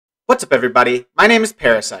What's up, everybody? My name is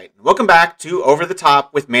Parasite, and welcome back to Over the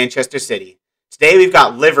Top with Manchester City. Today we've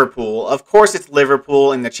got Liverpool. Of course, it's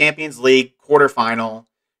Liverpool in the Champions League quarterfinal.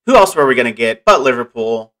 Who else were we going to get but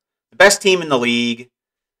Liverpool? The best team in the league.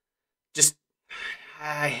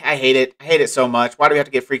 I hate it. I hate it so much. Why do we have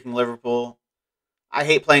to get freaking Liverpool? I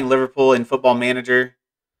hate playing Liverpool in Football Manager,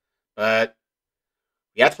 but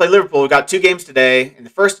we have to play Liverpool. We've got 2 games today in the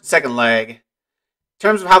first and second leg. In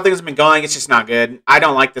terms of how things have been going, it's just not good. I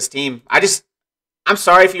don't like this team. I'm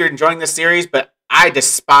sorry if you're enjoying this series, but I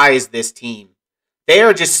despise this team.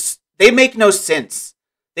 They make no sense.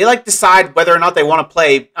 They decide whether or not they want to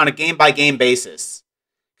play on a game-by-game basis.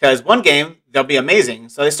 Because one game, they'll be amazing.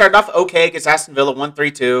 So they started off okay against Aston Villa,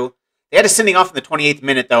 1-3-2. They had a sending off in the 28th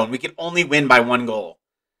minute, though, and we could only win by 1 goal.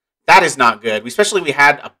 That is not good. Especially we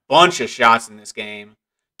had a bunch of shots in this game.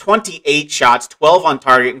 28 shots, 12 on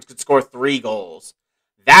target, and could score 3 goals.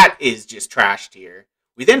 That is just trash tier.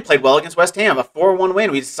 We then played well against West Ham, a 4-1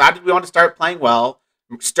 win. We decided we wanted to start playing well.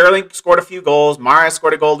 Sterling scored a few goals. Mahrez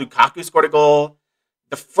scored a goal. Lukaku scored a goal.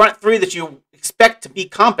 The front 3 that you expect to be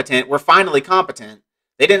competent were finally competent.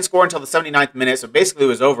 They didn't score until the 79th minute, so basically it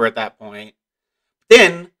was over at that point.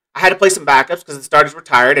 Then I had to play some backups because the starters were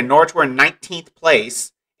tired, and Norwich were in 19th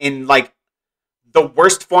place in the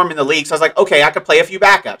worst form in the league. So I was like, okay, I could play a few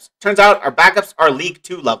backups. Turns out our backups are League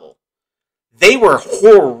 2 level. They were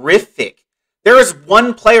horrific. There is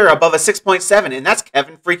one player above a 6.7, and that's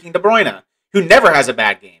Kevin freaking De Bruyne, who never has a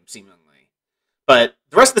bad game, seemingly. But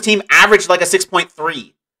the rest of the team averaged like a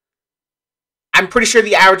 6.3. I'm pretty sure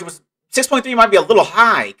the average was 6.3 might be a little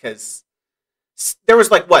high, because there was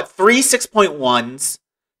 3 6.1s,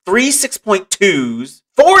 3 6.2s,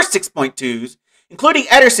 4 6.2s, including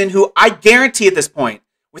Ederson, who I guarantee at this point,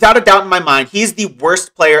 without a doubt in my mind, he's the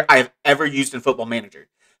worst player I have ever used in Football Manager.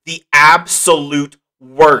 The absolute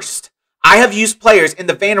worst. I have used players in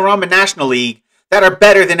the Vanarama National League that are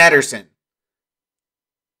better than Ederson.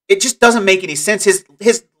 It just doesn't make any sense. His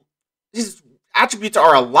attributes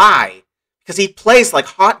are a lie because he plays like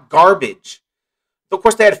hot garbage. But of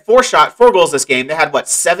course, they had 4 goals this game. They had,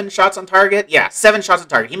 7 shots on target? Yeah, 7 shots on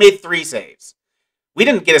target. He made 3 saves. We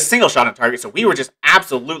didn't get a single shot on target, so we were just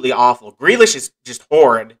absolutely awful. Grealish is just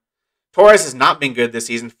horrid. Torres has not been good this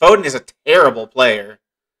season. Foden is a terrible player.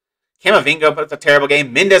 Camavinga put up a terrible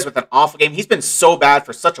game. Mendes with an awful game. He's been so bad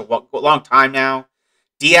for such a long time now.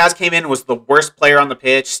 Diaz came in and was the worst player on the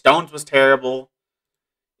pitch. Stones was terrible.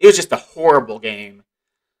 It was just a horrible game.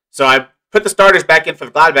 So I put the starters back in for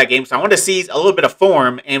the Gladbach game, so I wanted to see a little bit of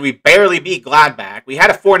form, and we barely beat Gladbach. We had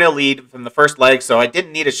a 4-0 lead from the first leg, so I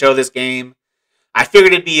didn't need to show this game. I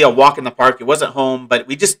figured it'd be a walk in the park. It wasn't home, but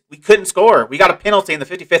we couldn't score. We got a penalty in the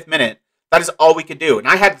 55th minute. That is all we could do, and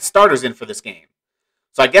I had the starters in for this game.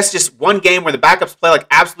 So I guess just one game where the backups play like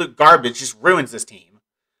absolute garbage just ruins this team.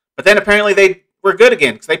 But then apparently they were good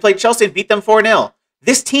again because they played Chelsea and beat them 4-0.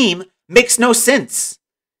 This team makes no sense.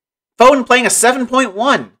 Foden playing a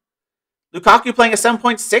 7.1. Lukaku playing a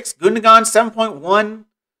 7.6. Gundogan 7.1.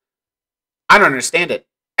 I don't understand it.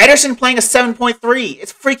 Ederson playing a 7.3.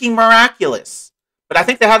 It's freaking miraculous. But I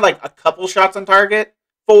think they had a couple shots on target.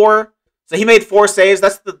 4. So he made 4 saves.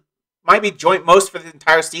 Might be joint most for the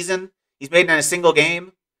entire season. He's made in a single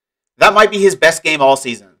game. That might be his best game all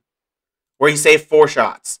season, where he saved 4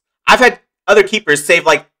 shots. I've had other keepers save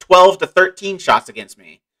 12 to 13 shots against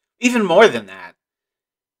me. Even more than that.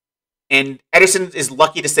 And Ederson is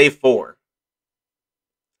lucky to save 4.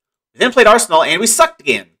 We then played Arsenal, and we sucked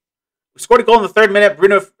again. We scored a goal in the 3rd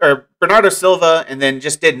minute, Bernardo Silva, and then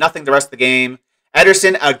just did nothing the rest of the game.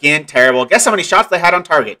 Ederson, again, terrible. Guess how many shots they had on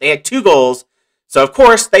target? They had 2 goals, so of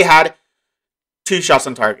course they had 2 shots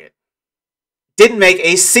on target. Didn't make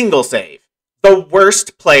a single save. The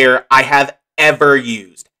worst player I have ever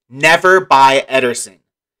used. Never buy Ederson.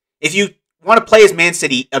 If you want to play as Man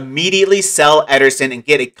City, immediately sell Ederson and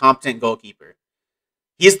get a competent goalkeeper.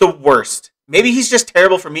 He is the worst. Maybe he's just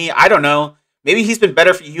terrible for me. I don't know. Maybe he's been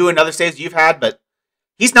better for you and other saves you've had, but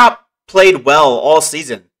he's not played well all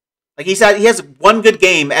season. He has one good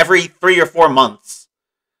game every 3 or 4 months.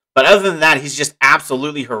 But other than that, he's just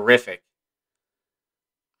absolutely horrific.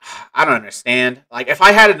 I don't understand. If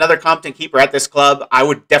I had another competent keeper at this club, I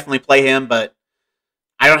would definitely play him, but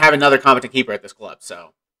I don't have another competent keeper at this club,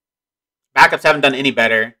 so backups haven't done any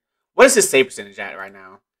better. What is his save percentage at right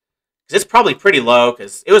now? Because it's probably pretty low,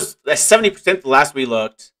 because it was 70% the last we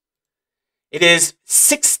looked. It is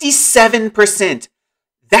 67%.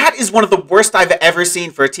 That is one of the worst I've ever seen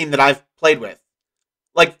for a team that I've played with.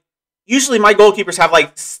 Usually my goalkeepers have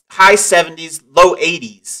high 70s, low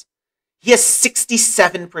 80s. He has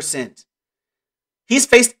 67%. He's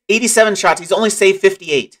faced 87 shots. He's only saved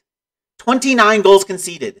 58. 29 goals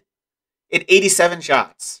conceded. in 87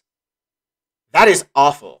 shots. That is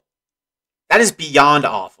awful. That is beyond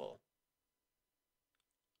awful.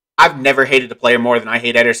 I've never hated a player more than I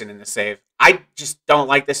hate Ederson in this save. I just don't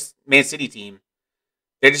like this Man City team.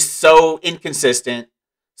 They're just so inconsistent,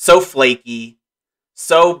 so flaky,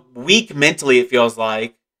 so weak mentally, it feels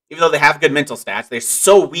like. Even though they have good mental stats, they're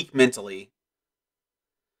so weak mentally.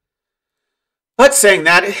 But saying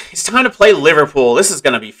that, it's time to play Liverpool. This is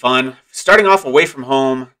going to be fun. Starting off away from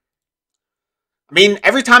home. I mean,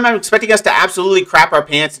 every time I'm expecting us to absolutely crap our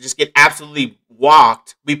pants and just get absolutely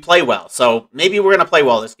walked, we play well. So maybe we're going to play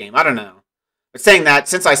well this game. I don't know. But saying that,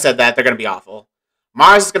 since I said that, they're going to be awful.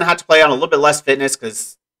 Mars is going to have to play on a little bit less fitness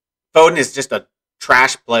because Foden is just a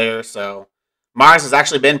trash player. So Mars has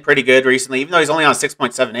actually been pretty good recently, even though he's only on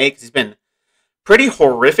 6.78 because he's been pretty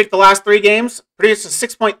horrific the last 3 games. Pretty much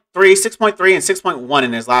 6.3, 6.3, and 6.1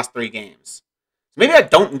 in his last 3 games. So maybe I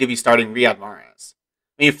don't need to be starting Riyad Mahrez.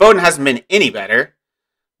 I mean, Foden hasn't been any better,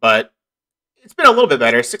 but it's been a little bit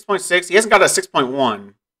better. 6.6. He hasn't got a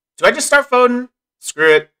 6.1. Do I just start Foden?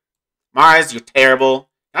 Screw it. Mahrez, you're terrible.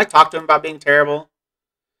 Can I talk to him about being terrible?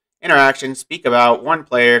 Interaction. Speak about one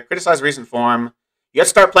player. Criticize recent form. You have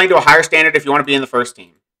to start playing to a higher standard if you want to be in the first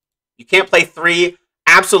team. You can't play 3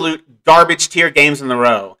 absolute garbage tier games in a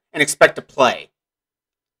row and expect to play.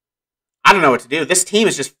 I don't know what to do. This team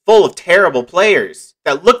is just full of terrible players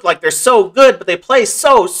that look like they're so good, but they play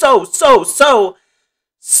so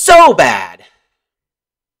bad.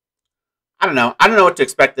 I don't know. I don't know what to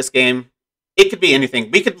expect this game. It could be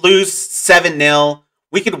anything. We could lose 7-0.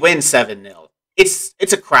 We could win 7-0. It's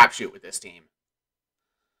a crapshoot with this team.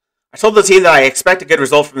 I told the team that I expect a good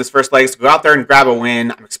result from this first leg, so go out there and grab a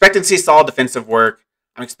win. I'm expecting to see solid defensive work.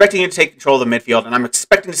 I'm expecting you to take control of the midfield, and I'm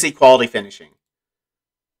expecting to see quality finishing.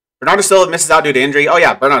 Bernardo Silva misses out due to injury. Oh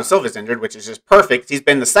yeah, Bernardo Silva's injured, which is just perfect. He's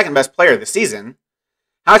been the second best player this season.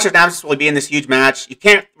 How much of an absence will he be in this huge match? You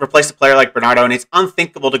can't replace a player like Bernardo, and it's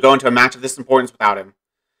unthinkable to go into a match of this importance without him.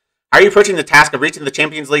 How are you approaching the task of reaching the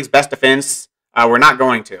Champions League's best defense? We're not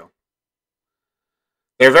going to.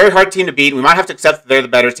 They're a very hard team to beat. We might have to accept that they're the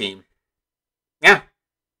better team. Yeah.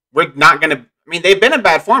 We're not going to... I mean, they've been in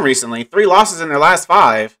bad form recently. 3 losses in their last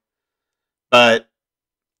 5. But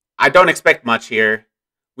I don't expect much here.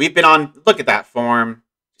 We've been on... Look at that form.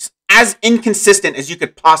 Just as inconsistent as you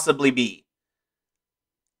could possibly be.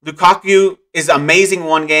 Lukaku is amazing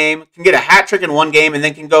one game. Can get a hat trick in one game and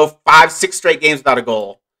then can go 5, 6 straight games without a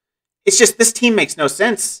goal. It's just... This team makes no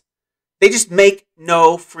sense. They just make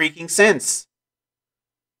no freaking sense.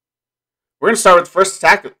 We're going to start with the first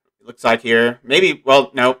attack, it looks like here. Maybe, well,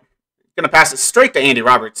 no. Going to pass it straight to Andy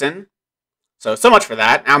Robertson. So much for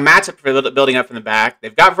that. Now matchup building up from the back.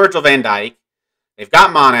 They've got Virgil van Dijk. They've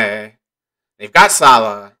got Mane. They've got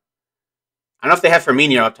Salah. I don't know if they have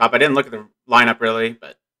Firmino up top. I didn't look at the lineup really,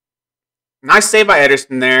 but nice save by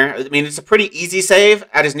Ederson there. I mean, it's a pretty easy save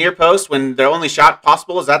at his near post when the only shot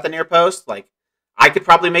possible is at the near post. Like, I could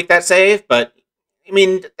probably make that save, but, I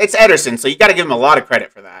mean, it's Ederson, so you got to give him a lot of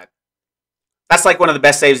credit for that. That's like one of the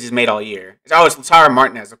best saves he's made all year. Oh, it's Lautaro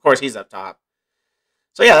Martinez. Of course, he's up top.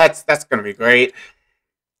 So yeah, that's going to be great.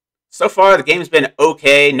 So far, the game's been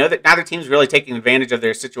okay. Neither team's really taking advantage of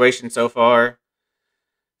their situation so far.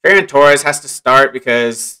 Ferran Torres has to start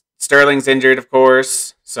because Sterling's injured, of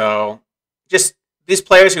course. So just these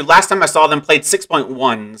players who last time I saw them played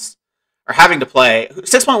 6.1s are having to play.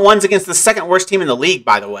 6.1s against the second worst team in the league,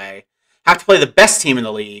 by the way. Have to play the best team in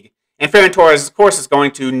the league. And Ferran Torres, of course, is going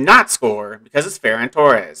to not score because it's Ferran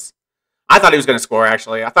Torres. I thought he was going to score,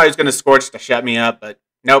 actually. I thought he was going to score just to shut me up, but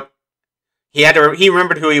nope. He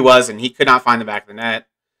remembered who he was, and he could not find the back of the net.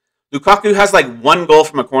 Lukaku has like 1 goal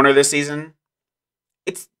from a corner this season.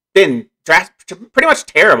 It's been pretty much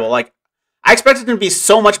terrible. Like, I expected him to be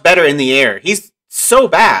so much better in the air. He's so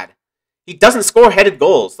bad. He doesn't score headed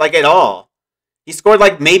goals, like, at all. He scored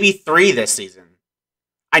like maybe 3 this season.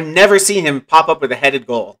 I never seen him pop up with a headed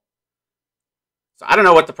goal. So I don't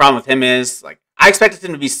know what the problem with him is. Like, I expected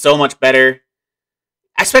him to be so much better.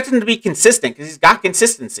 I expected him to be consistent because he's got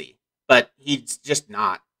consistency, but he's just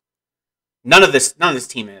not. None of this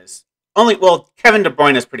team is. Kevin De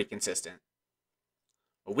Bruyne is pretty consistent.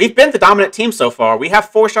 But we've been the dominant team so far. We have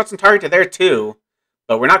 4 shots on target to their 2,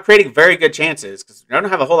 but we're not creating very good chances because we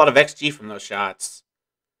don't have a whole lot of XG from those shots.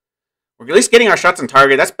 We're at least getting our shots on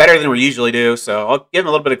target. That's better than we usually do, so I'll give him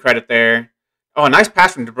a little bit of credit there. Oh, a nice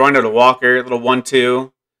pass from De Bruyne to Walker, a little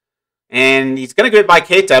 1-2. And he's going to give it by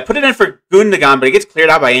Keita. Put it in for Gundogan, but it gets cleared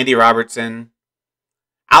out by Andy Robertson.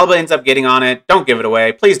 Alba ends up getting on it. Don't give it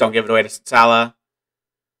away. Please don't give it away to Salah.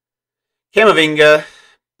 Camavinga.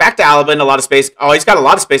 Back to Alba in a lot of space. Oh, he's got a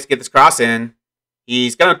lot of space to get this cross in.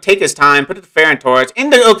 He's going to take his time, put it to Ferran Torres,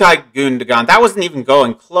 into Ilkay Gundogan. That wasn't even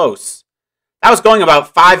going close. That was going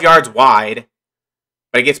about 5 yards wide,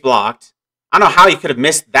 but it gets blocked. I don't know how he could have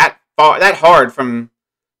missed that hard from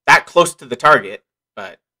that close to the target,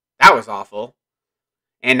 but that was awful.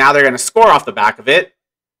 And now they're going to score off the back of it.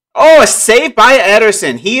 Oh, a save by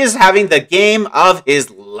Ederson. He is having the game of his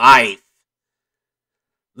life.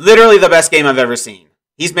 Literally the best game I've ever seen.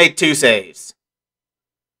 He's made 2 saves.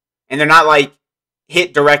 And they're not like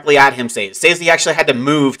hit directly at him saves. Saves he actually had to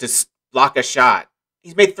move to block a shot.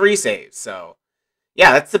 He's made 3 saves. So,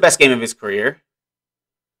 yeah, that's the best game of his career.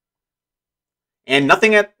 And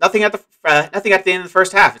nothing at the end of the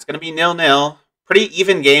first half. It's going to be 0-0. Pretty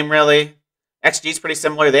even game, really. XG is pretty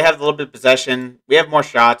similar. They have a little bit of possession. We have more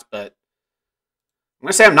shots, but I'm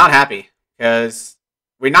going to say I'm not happy because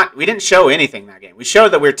we didn't show anything that game. We showed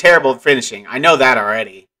that we're terrible at finishing. I know that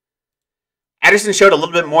already. Ederson showed a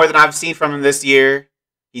little bit more than I've seen from him this year.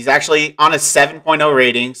 He's actually on a 7.0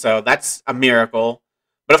 rating, so that's a miracle.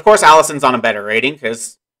 But of course, Alisson's on a better rating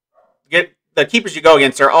because the keepers you go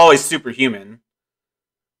against are always superhuman.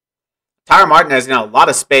 Tyler Martinez has a lot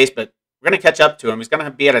of space, but we're going to catch up to him. He's going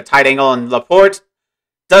to be at a tight angle, and Laporte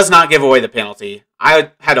does not give away the penalty.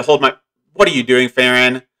 I had to hold my... What are you doing,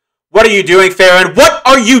 Ferran? What are you doing, Ferran? What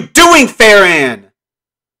are you doing, Ferran?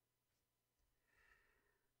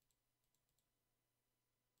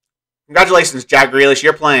 Congratulations, Jack Grealish.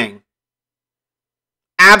 You're playing.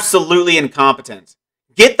 Absolutely incompetent.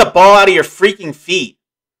 Get the ball out of your freaking feet.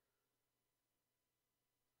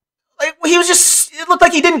 Like, he was just... It looked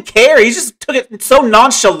like he didn't care. He just took it so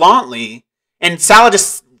nonchalantly. And Salah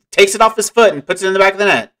just takes it off his foot and puts it in the back of the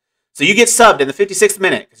net. So you get subbed in the 56th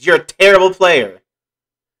minute because you're a terrible player.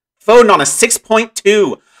 Foden on a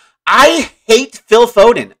 6.2. I hate Phil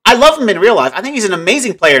Foden. I love him in real life. I think he's an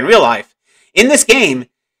amazing player in real life. In this game,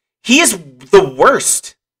 he is the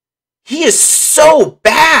worst. He is so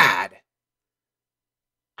bad.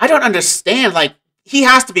 I don't understand. Like, he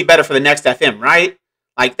has to be better for the next FM, right?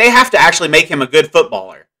 Like, they have to actually make him a good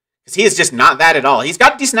footballer. Because he is just not that at all. He's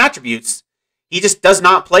got decent attributes. He just does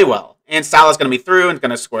not play well. And Salah's going to be through and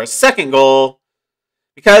going to score a second goal.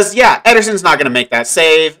 Because, yeah, Ederson's not going to make that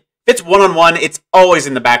save. If it's one-on-one, it's always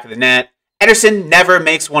in the back of the net. Ederson never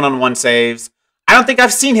makes one-on-one saves. I don't think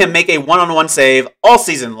I've seen him make a one-on-one save all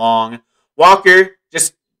season long. Walker,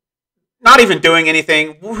 just not even doing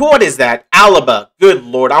anything. What is that? Alaba, good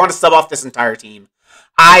lord. I want to sub off this entire team.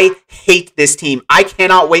 I hate this team. I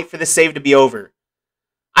cannot wait for the save to be over.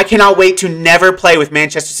 I cannot wait to never play with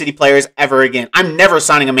Manchester City players ever again. I'm never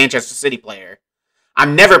signing a Manchester City player.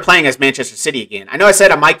 I'm never playing as Manchester City again. I know I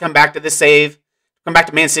said I might come back to this save, come back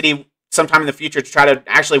to Man City sometime in the future to try to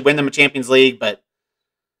actually win them a Champions League, but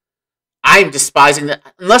I'm despising that.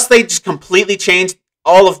 Unless they just completely change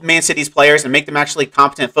all of Man City's players and make them actually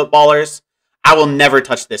competent footballers, I will never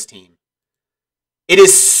touch this team. It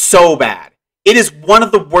is so bad. It is one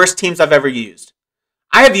of the worst teams I've ever used.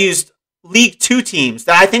 I have used League 2 teams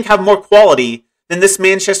that I think have more quality than this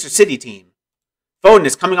Manchester City team. Foden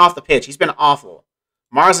is coming off the pitch. He's been awful.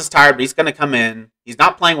 Mars is tired, but he's going to come in. He's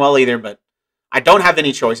not playing well either, but I don't have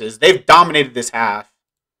any choices. They've dominated this half.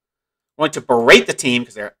 I'm going to berate the team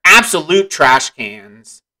because they're absolute trash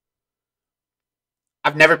cans.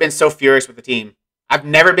 I've never been so furious with the team. I've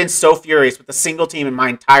never been so furious with a single team in my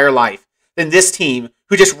entire life than this team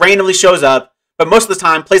who just randomly shows up, but most of the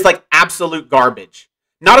time plays like absolute garbage.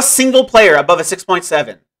 Not a single player above a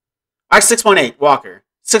 6.7. Or 6.8, Walker.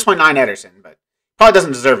 6.9, Ederson, but probably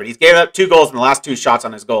doesn't deserve it. He's gave up 2 goals in the last 2 shots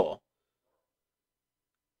on his goal.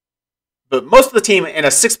 But most of the team in a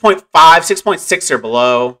 6.5, 6.6 or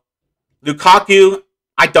below. Lukaku,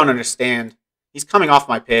 I don't understand. He's coming off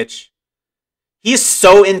my pitch. He is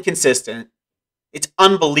so inconsistent. It's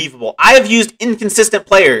unbelievable. I have used inconsistent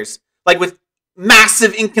players, like with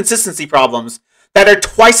massive inconsistency problems, that are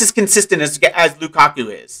twice as consistent as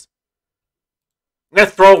Lukaku is. I'm going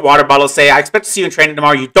to throw a water bottle and say, I expect to see you in training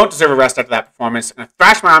tomorrow. You don't deserve a rest after that performance. I'm going to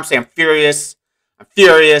thrash my arm and say, I'm furious. I'm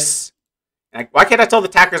furious. And why can't I tell the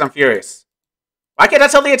attackers I'm furious? Why can't I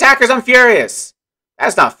tell the attackers I'm furious?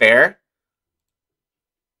 That's not fair.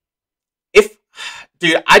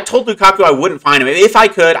 Dude, I told Lukaku I wouldn't find him. If I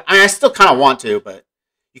could, I still kind of want to, but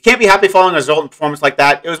you can't be happy following a result and performance like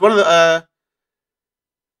that. It was one of the...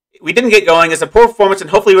 we didn't get going. It's a poor performance, and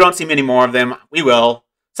hopefully we don't see many more of them. We will.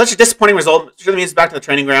 Such a disappointing result. It really means back to the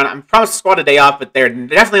training ground. I'm promised the squad a day off, but they're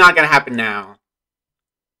definitely not going to happen now.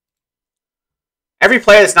 Every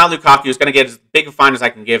player that's not Lukaku is going to get as big a fine as I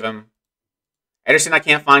can give him. Ederson I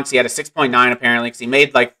can't find because he had a 6.9 apparently because he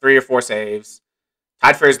made like 3 or 4 saves.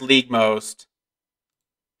 Tied for his league most.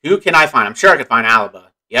 Who can I find? I'm sure I could find Alaba.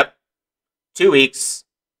 Yep. 2 weeks.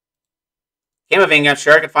 Camavinga,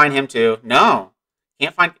 sure I could find him too. No.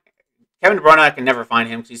 Can't find... Kevin De Bruyne, I can never find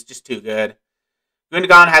him because he's just too good.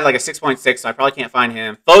 Gundogan had like a 6.6, so I probably can't find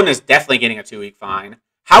him. Foden is definitely getting a 2-week fine.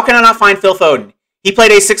 How can I not find Phil Foden? He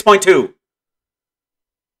played a 6.2.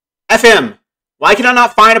 FM. Why can I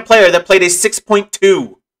not find a player that played a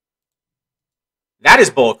 6.2? That is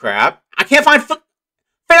bullcrap. I can't find...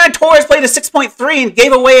 Ferran Torres played a 6.3 and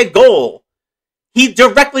gave away a goal. He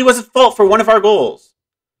directly was at fault for one of our goals.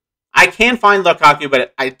 I can find Lukaku,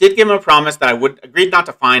 but I did give him a promise that I would agree not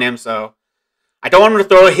to fine him, so... I don't want him to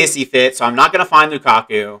throw a hissy fit, so I'm not going to find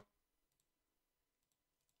Lukaku.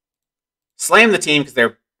 Slam the team because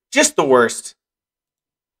they're just the worst.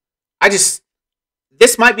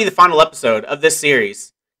 This might be the final episode of this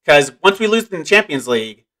series. Because once we lose in the Champions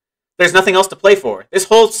League, there's nothing else to play for. This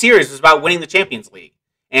whole series was about winning the Champions League.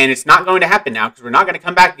 And it's not going to happen now because we're not going to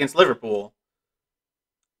come back against Liverpool.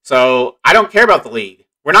 So, I don't care about the league.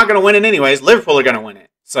 We're not going to win it anyways. Liverpool are going to win it.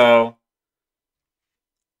 So,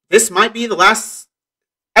 this might be the last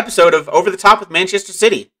episode of Over the Top with Manchester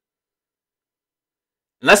City.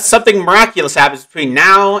 Unless something miraculous happens between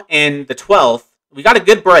now and the 12th. We got a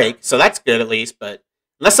good break, so that's good at least. But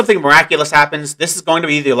unless something miraculous happens, this is going to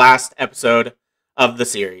be the last episode of the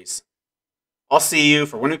series. I'll see you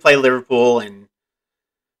for when we play Liverpool, and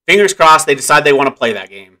fingers crossed they decide they want to play that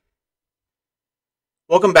game.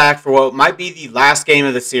 Welcome back for what might be the last game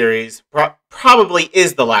of the series. Probably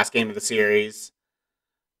is the last game of the series.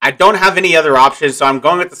 I don't have any other options, so I'm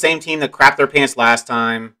going with the same team that crapped their pants last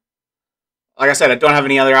time. Like I said, I don't have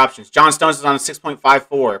any other options. John Stones is on a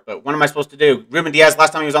 6.54, but what am I supposed to do? Ruben Diaz,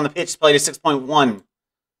 last time he was on the pitch, played a 6.1.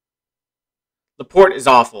 Laporte is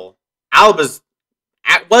awful. Alba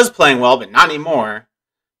was playing well, but not anymore.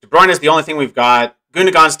 De Bruyne is the only thing we've got.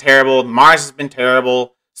 Gundogan's terrible. Mars has been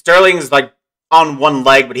terrible. Sterling's like on one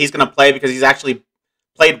leg, but he's going to play because he's actually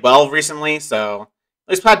played well recently, so...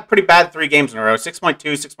 He's had pretty bad 3 games in a row. 6.2,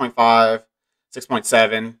 6.5,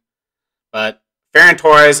 6.7. But Ferran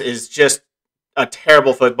Torres is just a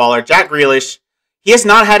terrible footballer. Jack Grealish, he has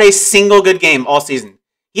not had a single good game all season.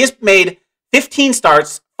 He has made 15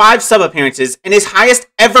 starts, 5 sub-appearances, and his highest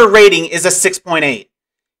ever rating is a 6.8.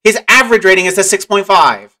 His average rating is a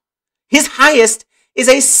 6.5. His highest is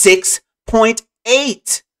a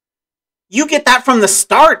 6.8. You get that from the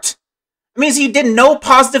start. It means he did no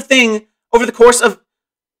positive thing over the course of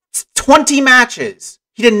 20 matches.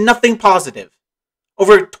 He did nothing positive.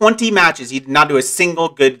 Over 20 matches, he did not do a single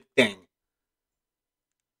good thing.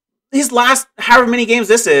 His last, however many games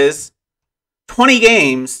this is, 20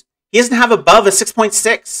 games, he doesn't have above a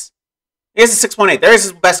 6.6. He has a 6.8. There's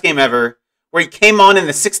his best game ever, where he came on in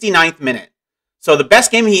the 69th minute. So the best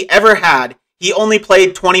game he ever had, he only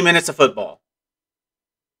played 20 minutes of football.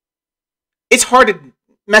 It's hard to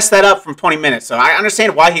mess that up from 20 minutes, so I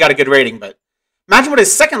understand why he got a good rating, but imagine what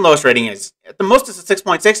his second lowest rating is. At the most, it's a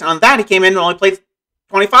 6.6, and on that, he came in and only played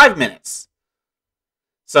 25 minutes.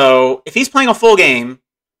 So, if he's playing a full game,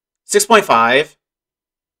 6.5.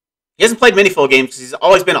 He hasn't played many full games because he's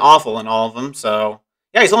always been awful in all of them. So,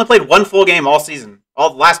 yeah, he's only played 1 full game all season. All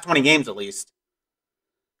the last 20 games, at least.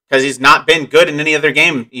 Because he's not been good in any other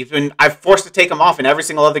game. I've forced to take him off in every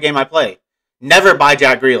single other game I play. Never buy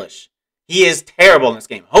Jack Grealish. He is terrible in this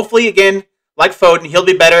game. Hopefully, again, like Foden, he'll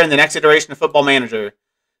be better in the next iteration of Football Manager.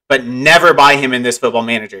 But never buy him in this Football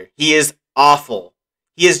Manager. He is awful.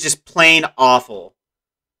 He is just plain awful.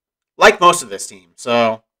 Like most of this team.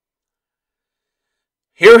 So,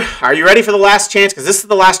 here, are you ready for the last chance? Because this is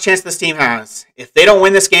the last chance this team has. If they don't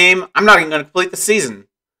win this game, I'm not even going to complete the season.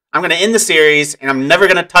 I'm going to end the series, and I'm never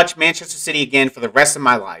going to touch Manchester City again for the rest of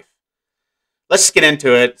my life. Let's just get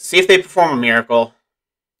into it. See if they perform a miracle.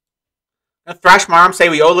 I'm going to thrash my arm, say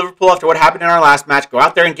we owe Liverpool after what happened in our last match. Go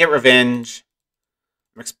out there and get revenge.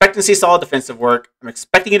 I'm expecting to see solid defensive work. I'm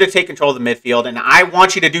expecting you to take control of the midfield, and I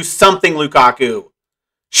want you to do something, Lukaku.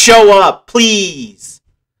 Show up, please.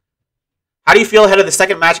 How do you feel ahead of the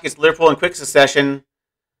second match against Liverpool in quick succession?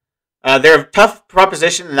 They're a tough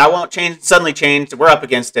proposition, and that won't suddenly change. We're up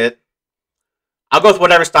against it. I'll go with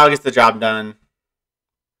whatever style gets the job done.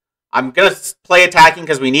 I'm going to play attacking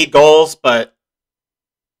because we need goals, but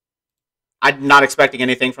I'm not expecting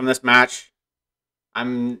anything from this match.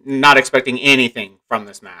 I'm not expecting anything from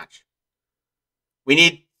this match. We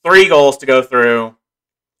need 3 goals to go through.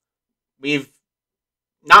 We've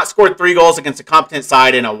not scored 3 goals against a competent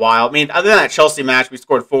side in a while. I mean, other than that Chelsea match, we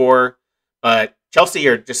scored 4. But Chelsea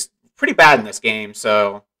are just pretty bad in this game.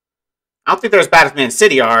 So I don't think they're as bad as Man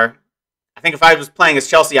City are. I think if I was playing as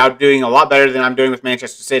Chelsea, I would be doing a lot better than I'm doing with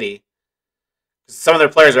Manchester City. Some of their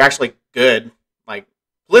players are actually good. Like,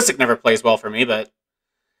 Pulisic never plays well for me, but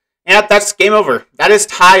And that's game over. That is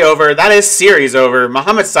tie over. That is series over.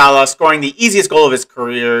 Mohamed Salah scoring the easiest goal of his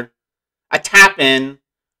career. A tap in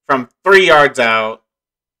from 3 yards out.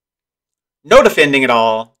 No defending at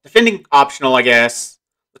all. Defending optional, I guess.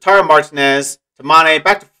 Lautaro Martinez to Mane.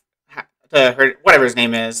 Back to her, whatever his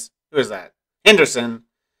name is. Who is that? Henderson.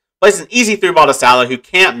 Plays an easy through ball to Salah, who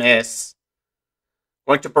can't miss.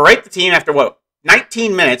 Going to berate the team after, what,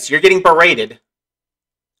 19 minutes. You're getting berated.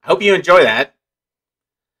 I hope you enjoy that.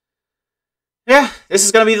 Yeah, this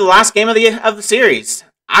is going to be the last game of the series.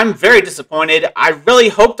 I'm very disappointed. I really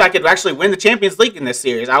hoped I could actually win the Champions League in this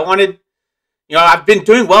series. I've been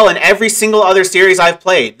doing well in every single other series I've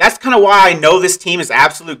played. That's kind of why I know this team is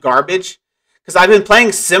absolute garbage. Because I've been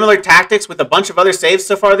playing similar tactics with a bunch of other saves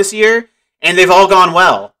so far this year, and they've all gone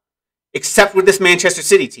well. Except with this Manchester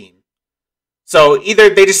City team. So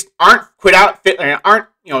either they just aren't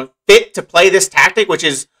fit to play this tactic, which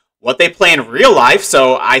is what they play in real life,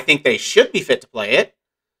 so I think they should be fit to play it,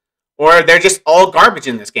 or they're just all garbage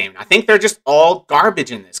in this game. I think they're just all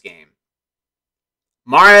garbage in this game.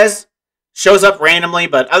 Mahrez shows up randomly,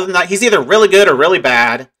 but other than that, he's either really good or really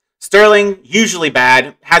bad. Sterling, usually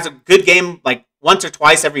bad, has a good game like once or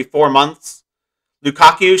twice every 4 months.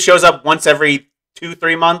 Lukaku shows up once every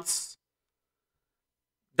 2-3 months.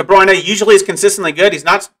 De Bruyne usually is consistently good.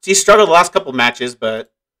 He's struggled the last couple matches,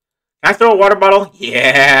 but can I throw a water bottle?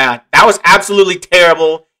 Yeah, that was absolutely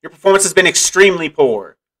terrible. Your performance has been extremely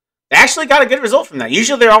poor. They actually got a good result from that.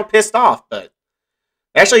 Usually they're all pissed off, but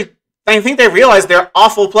I think they realize they're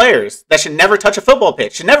awful players that should never touch a football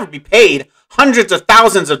pitch, should never be paid hundreds of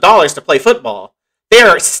thousands of dollars to play football. They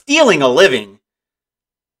are stealing a living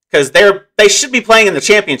because they should be playing in the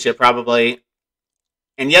championship probably,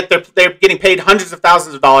 and yet they're getting paid hundreds of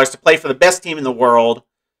thousands of dollars to play for the best team in the world.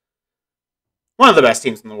 One of the best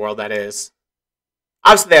teams in the world, that is.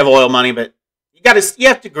 Obviously, they have oil money, but you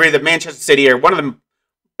have to agree that Manchester City are one of the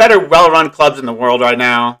better, well-run clubs in the world right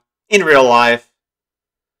now, in real life.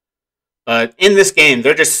 But in this game,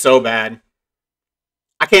 they're just so bad.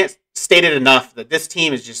 I can't state it enough that this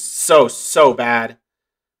team is just so bad.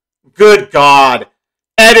 Good God.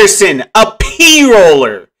 Ederson, a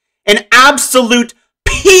P-roller. An absolute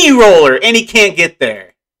P-roller, and he can't get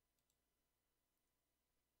there.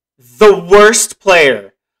 The worst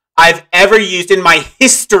player I've ever used in my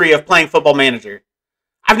history of playing Football Manager.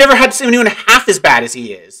 I've never had anyone half as bad as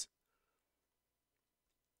he is.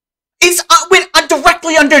 It went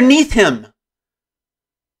directly underneath him.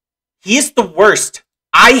 He is the worst.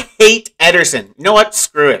 I hate Ederson. You know what?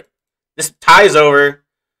 Screw it. This tie is over.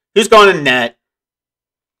 Who's going in net?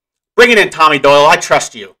 Bring it in, Tommy Doyle. I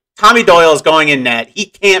trust you. Tommy Doyle is going in net. He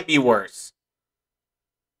can't be worse.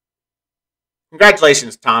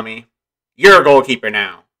 Congratulations, Tommy. You're a goalkeeper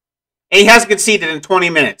now. And he hasn't conceded in 20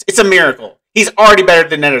 minutes. It's a miracle. He's already better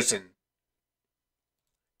than Ederson.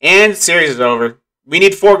 And the series is over. We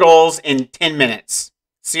need 4 goals in 10 minutes.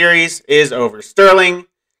 Series is over. Sterling,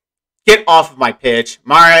 get off of my pitch.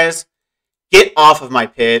 Mahrez, get off of my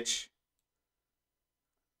pitch.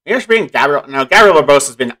 Maybe I should bring Gabriel. No, Gabriel Barbosa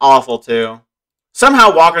has been awful too.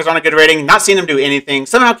 Somehow Walker's on a good rating. Not seen him do anything.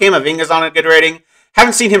 Somehow Camavinga's on a good rating.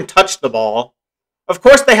 Haven't seen him touch the ball. Of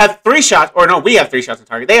course, they have 3 shots. Or no, we have 3 shots on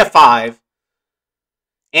target. They have 5.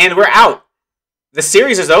 And we're out. The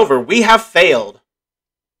series is over. We have failed.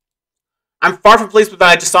 I'm far from pleased with what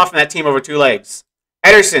I just saw from that team over 2 legs.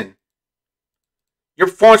 Ederson, your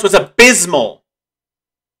performance was abysmal.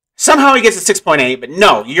 Somehow he gets a 6.8, but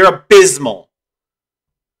no, you're abysmal.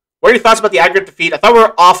 What are your thoughts about the aggregate defeat? I thought we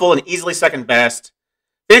were awful and easily second best.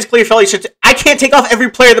 Vince Clearfeldt, I can't take off every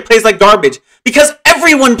player that plays like garbage because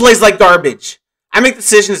everyone plays like garbage. I make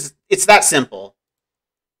decisions. It's that simple.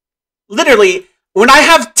 Literally, when I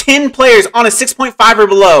have 10 players on a 6.5 or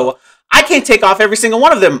below, I can't take off every single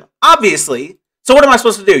one of them, obviously. So what am I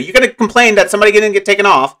supposed to do? You're going to complain that somebody didn't get taken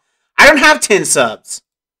off. I don't have 10 subs.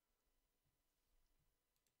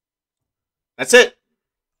 That's it.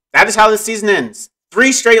 That is how this season ends.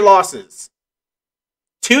 3 straight losses.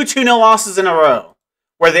 2 2-0 losses in a row.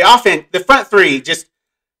 Where the front 3 just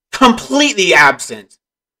completely absent.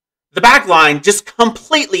 The back line just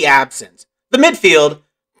completely absent. The midfield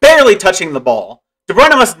barely touching the ball. De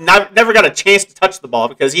Bruyne must never got a chance to touch the ball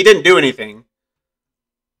because he didn't do anything.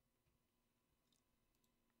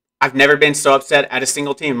 I've never been so upset at a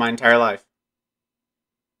single team in my entire life.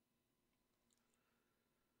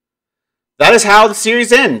 That is how the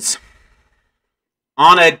series ends.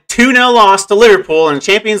 On a 2-0 loss to Liverpool in the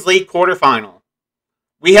Champions League quarterfinal.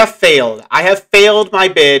 We have failed. I have failed my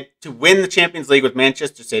bid to win the Champions League with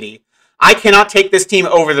Manchester City. I cannot take this team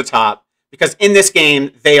over the top because in this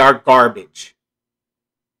game, they are garbage.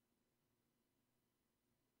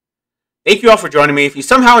 Thank you all for joining me. If you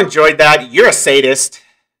somehow enjoyed that, you're a sadist.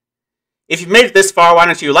 If you've made it this far, why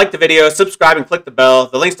don't you like the video, subscribe, and click the bell.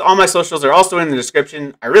 The links to all my socials are also in the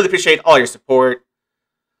description. I really appreciate all your support.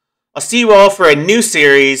 I'll see you all for a new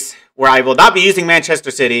series where I will not be using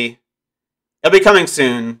Manchester City. It'll be coming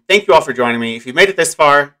soon. Thank you all for joining me. If you've made it this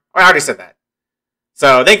far, I already said that.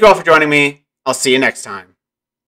 So thank you all for joining me. I'll see you next time.